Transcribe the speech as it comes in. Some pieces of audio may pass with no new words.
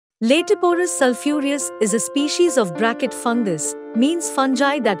Laetiporus sulphureus is a species of bracket fungus, means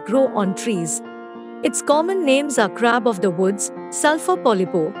fungi that grow on trees. Its common names are crab of the woods, sulfur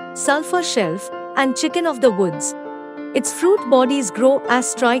polypo, sulfur shelf, and chicken of the woods. Its fruit bodies grow as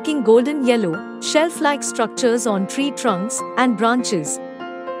striking golden yellow, shelf-like structures on tree trunks and branches.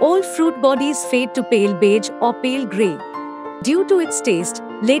 All fruit bodies fade to pale beige or pale grey. Due to its taste,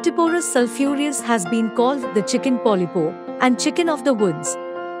 Laetiporus sulphureus has been called the chicken polypo and chicken of the woods.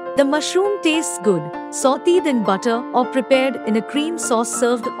 The mushroom tastes good, sautéed in butter or prepared in a cream sauce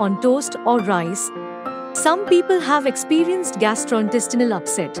served on toast or rice. Some people have experienced gastrointestinal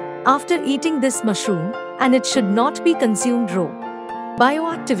upset after eating this mushroom, and it should not be consumed raw.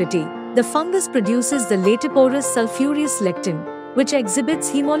 Bioactivity: the fungus produces the Laetiporus sulphureus lectin, which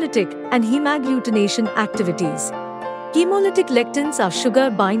exhibits hemolytic and hemagglutination activities. Hemolytic lectins are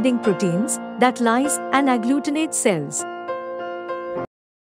sugar-binding proteins that lyse and agglutinate cells.